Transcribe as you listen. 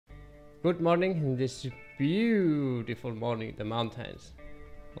Good morning in this beautiful morning in the mountains.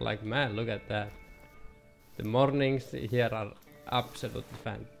 Like, man, look at that. The mornings here are absolutely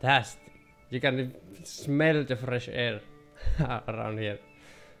fantastic. You can smell the fresh air around here.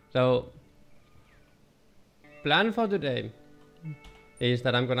 So, plan for today is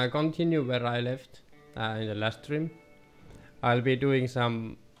that I'm gonna continue where I left in the last stream. I'll be doing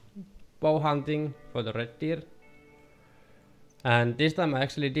some bow hunting for the red deer. And this time I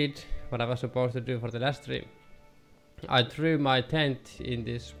actually did what I was supposed to do for the last stream. I threw my tent in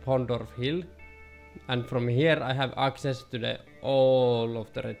this Pondorf hill, and from here I have access to all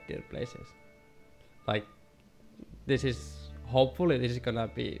of the red deer places. Like, hopefully this is gonna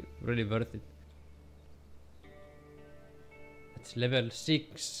be really worth it. It's level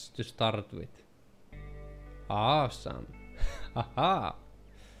 6 to start with. Awesome. Haha.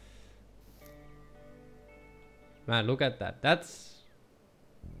 Man, look at that. That's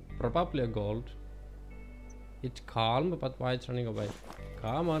probably a gold. It's calm, but why it's running away?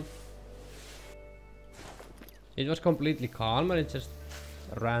 Come on. It was completely calm and it just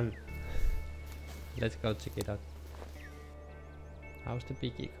ran. Let's go check it out. How's the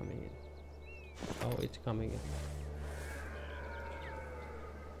piggy coming in? Oh, it's coming in.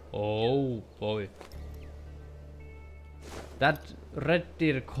 Oh boy. That red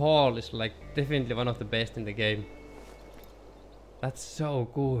deer call is like definitely one of the best in the game. That's so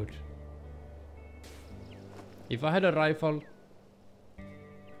good. If I had a rifle,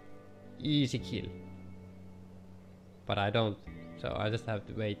 easy kill. But I don't, so I just have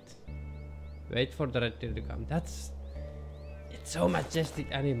to wait. Wait for the red deer to come. It's so majestic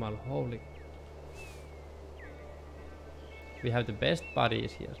animal, holy. We have the best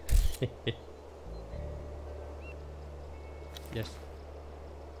buddies here. Yes.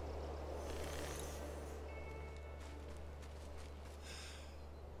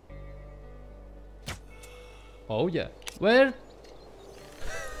 Oh yeah. Where?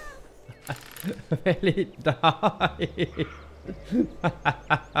 Will it die?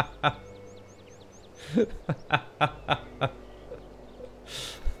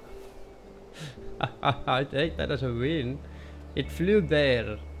 I take that as a win. It flew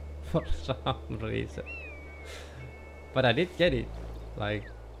there for some reason. But I did get it. Like,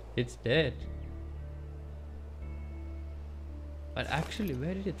 it's dead. But actually,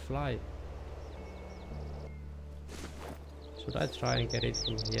 where did it fly? Should I try and get it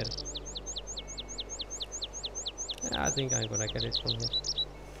from here? Yeah, I think I'm gonna get it from here.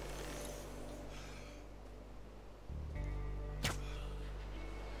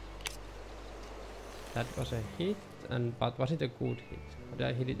 That was a hit, but was it a good hit? Or did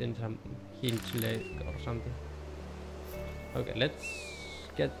I hit it in some hinge leg or something? Okay, let's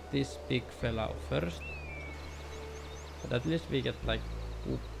get this big fella out first. But at least we get like...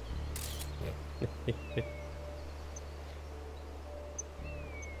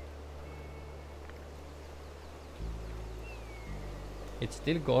 It's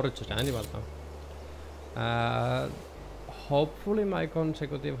still gorgeous animal though. Hopefully my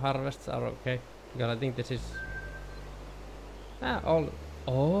consecutive harvests are okay. Because I think this is...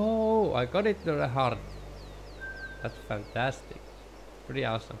 Oh, I got it to the heart. That's fantastic. Pretty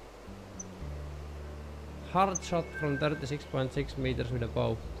awesome. Hard shot from 36.6 meters with a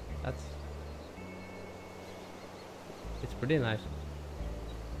bow. It's pretty nice.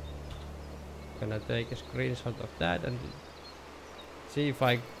 Gonna take a screenshot of that and see if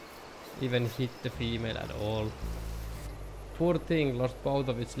I even hit the female at all. Poor thing lost both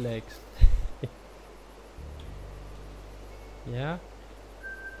of its legs. Yeah.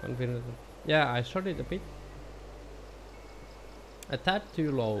 Confident. Yeah, I shot it a bit. A tad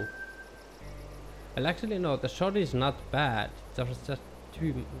too low. Well, actually no, the shot is not bad. It was just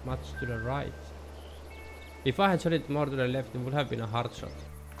too much to the right. If I had shot it more to the left, it would have been a hard shot.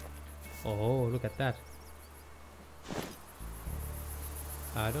 Oh, look at that.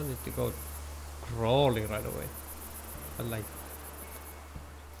 I don't need to go crawling right away. But like...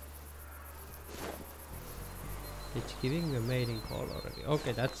 It's giving me a mating call already.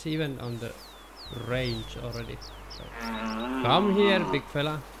 Okay, that's even on the range already. So, come here, big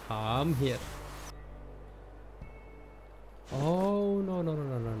fella. Come here. Oh, no.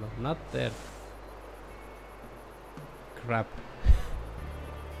 Not there. Crap.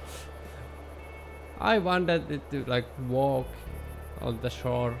 I wanted it to like walk on the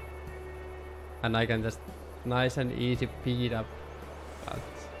shore. And I can just nice and easy pick it up. But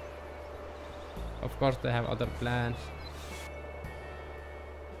of course they have other plans.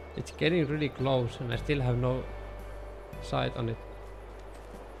 It's getting really close and I still have no sight on it.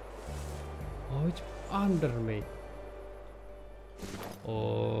 Oh, it's under me.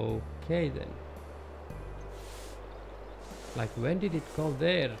 Oh. Okay then. Like when did it go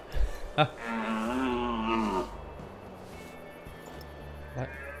there? Like,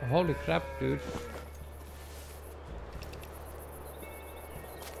 holy crap, dude.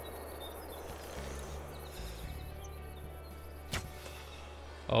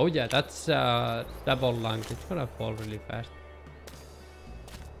 Oh yeah, that's double lung. It's gonna fall really fast.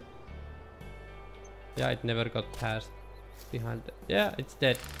 Yeah, it never got past behind it. Yeah, it's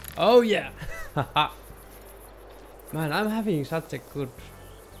dead. Oh yeah! Haha. Man, I'm having such a good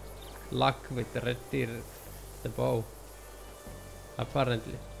luck with the red deer, the bow.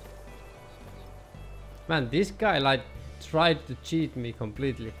 Apparently. Man, this guy like tried to cheat me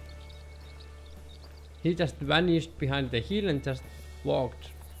completely. He just vanished behind the hill and just walked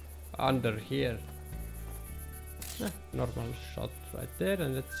under here. Normal shot right there,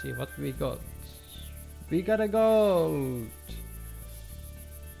 and let's see what we got. We got a gold!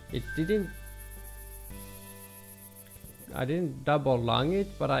 It didn't... I didn't double lung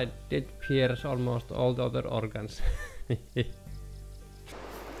it, but I did pierce almost all the other organs.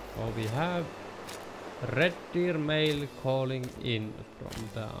 Oh, we have red deer male calling in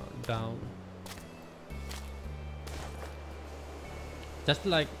from down. Just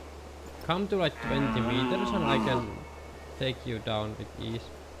like come to like 20 meters and I can take you down with ease.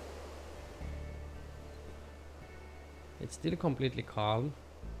 It's still completely calm.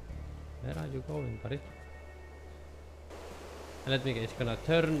 Where are you going, buddy? And let me guess, it's gonna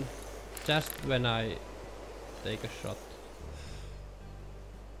turn just when I take a shot.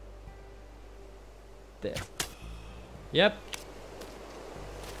 There. Yep.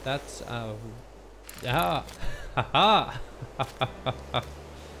 That's yeah. Haha.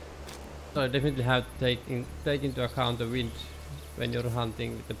 So I definitely have to take into account the wind when you're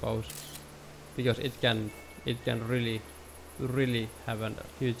hunting with the bows, because it can really have a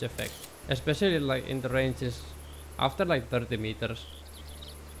huge effect, especially like in the ranges after like 30 meters.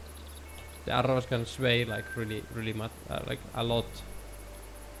 The arrows can sway like really much, like a lot.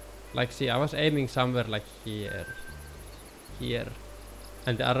 Like see, I was aiming somewhere like here,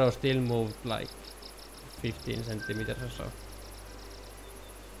 and the arrow still moved like 15 centimeters or so.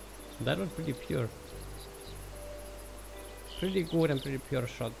 That was pretty pure. Pretty good and pretty pure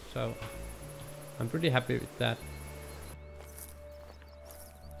shot, so I'm pretty happy with that.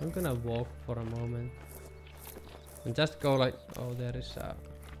 I'm gonna walk for a moment and just go like, oh, there is a...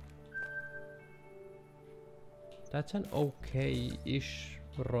 That's an okay-ish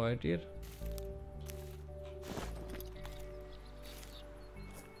roe deer.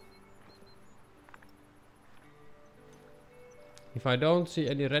 If I don't see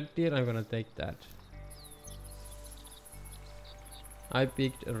any red deer, I'm gonna take that. I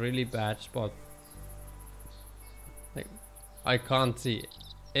picked a really bad spot. Like, I can't see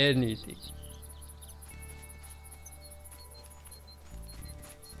anything.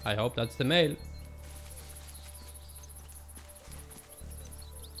 I hope that's the male.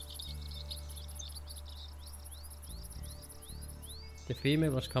 The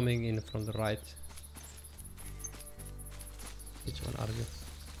female was coming in from the right. Which one are you?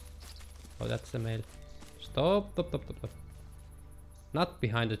 Oh, that's the male. Stop, stop, stop, stop, stop. Not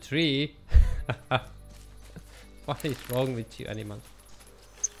behind the tree. What is wrong with you, animal?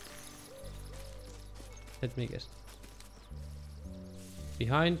 Let me guess.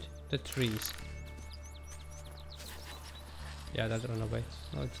 Behind the trees. Yeah, that ran away.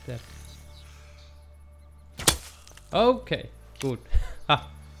 Oh, it's there. Okay, good.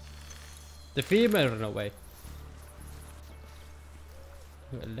 The female ran away.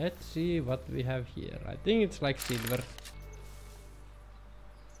 Well, let's see what we have here. I think it's like silver.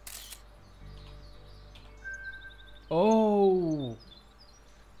 Oh,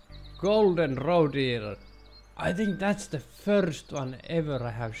 golden roe deer. I think that's the first one ever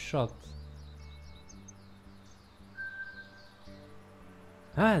I have shot.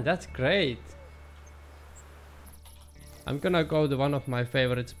 Ah, that's great. I'm gonna go to one of my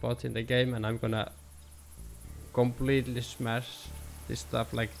favorite spots in the game and I'm gonna completely smash this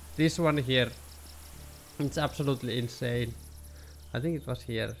stuff. Like this one here, it's absolutely insane. I think it was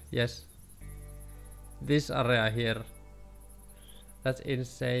here. Yes, this area here, that's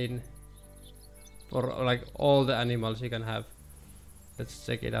insane for like all the animals you can have. Let's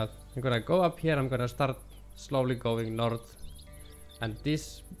check it out. I'm gonna go up here. I'm gonna start slowly going north, and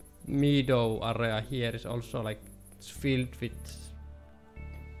this meadow area here is also like it's filled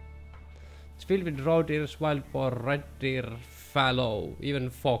with roe deer, wild boar, red deer, fallow, even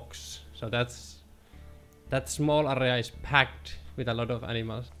fox. So that small area is packed with a lot of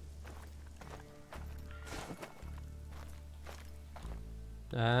animals.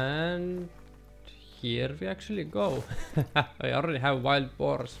 And here we actually go. I already have wild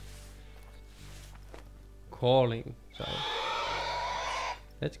boars calling, so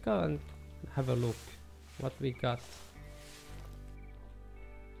let's go and have a look what we got.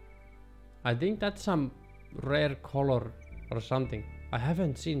 I think that's some rare color or something. I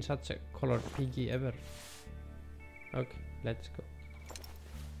haven't seen such a colored piggy ever. Okay, let's go.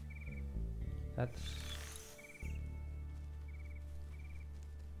 That's...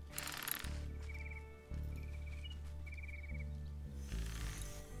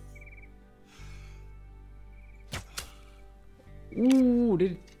 Ooh,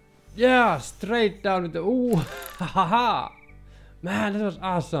 did... Yeah, straight down with the... Ooh, haha! Man, that was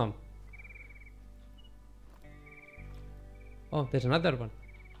awesome! Oh, there's another one.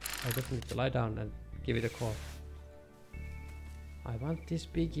 I just need to lie down and give it a call. I want this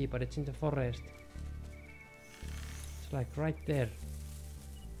piggy, but it's in the forest. It's like right there.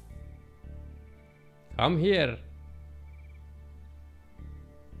 Come here.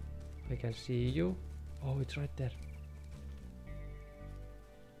 I can see you. Oh, it's right there.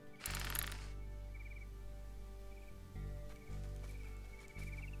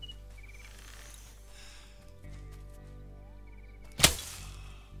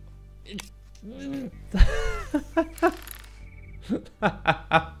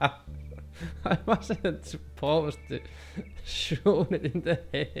 I wasn't supposed to shoot it in the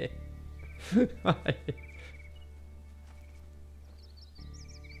head.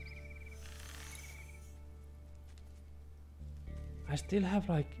 I still have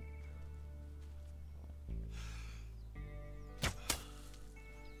like...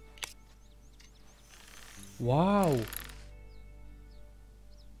 Wow!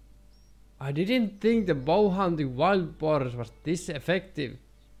 I didn't think the bow hunting wild boars was this effective.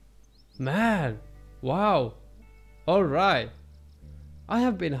 Man! Wow! Alright! I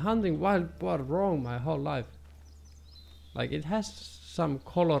have been hunting wild boar wrong my whole life. Like it has some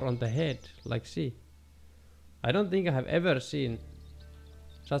color on the head, like see. I don't think I have ever seen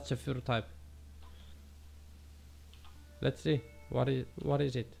such a fur type. Let's see, what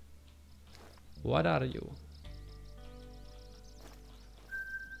is it? What are you?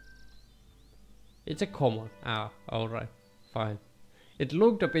 It's a common. Ah, alright, fine. It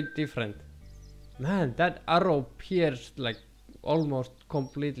looked a bit different. Man, that arrow pierced like almost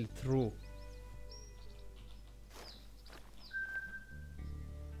completely through.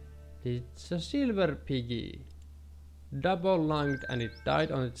 It's a silver piggy. Double lunged and it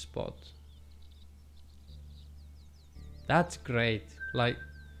died on its spot. That's great. Like,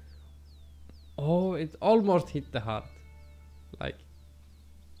 oh, it almost hit the heart. Like,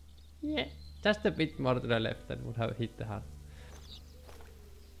 yeah, just a bit more to the left and would have hit the heart.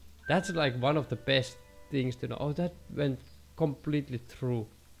 That's like one of the best things to know. Oh, that went completely through.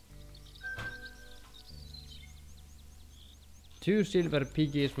 2 silver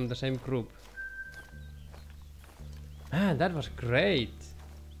piggies from the same group. Man, that was great.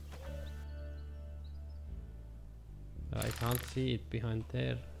 I can't see it behind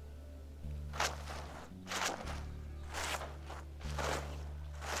there.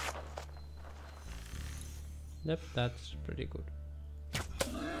 Yep, that's pretty good.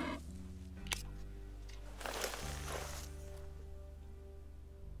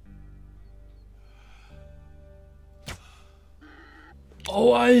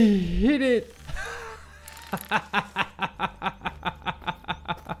 Oh, I hit it!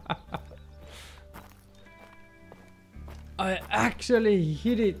 I actually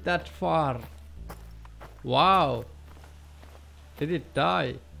hit it that far. Wow. Did it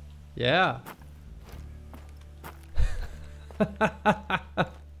die? Yeah. I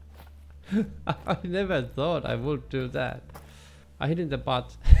never thought I would do that. I hit in the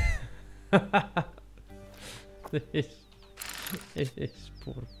butt. This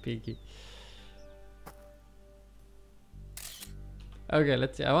poor piggy. Okay,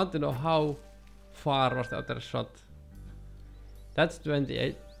 let's see. I want to know how far was the other shot. That's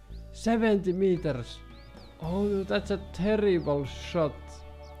 28. 70 meters. Oh, that's a terrible shot.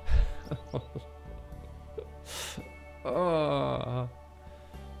 Oh.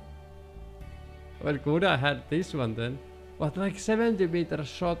 Well, good I had this one then. But like 70 meter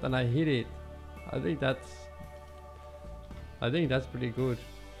shot and I hit it. I think that's pretty good.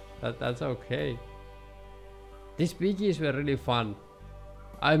 That's okay. These piggies were really fun.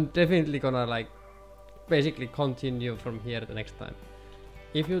 I'm definitely gonna like basically continue from here the next time.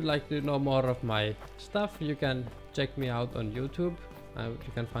 If you'd like to know more of my stuff, you can check me out on YouTube. You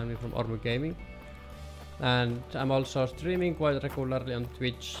can find me from Ormy Gaming. And I'm also streaming quite regularly on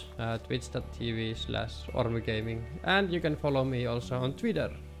Twitch, twitch.tv/Ormy Gaming, and you can follow me also on Twitter,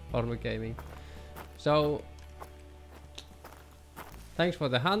 Ormy Gaming. So thanks for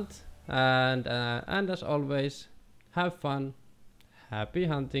the hunt, and as always, have fun, happy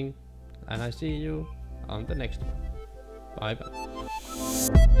hunting, and I see you on the next one. Bye bye.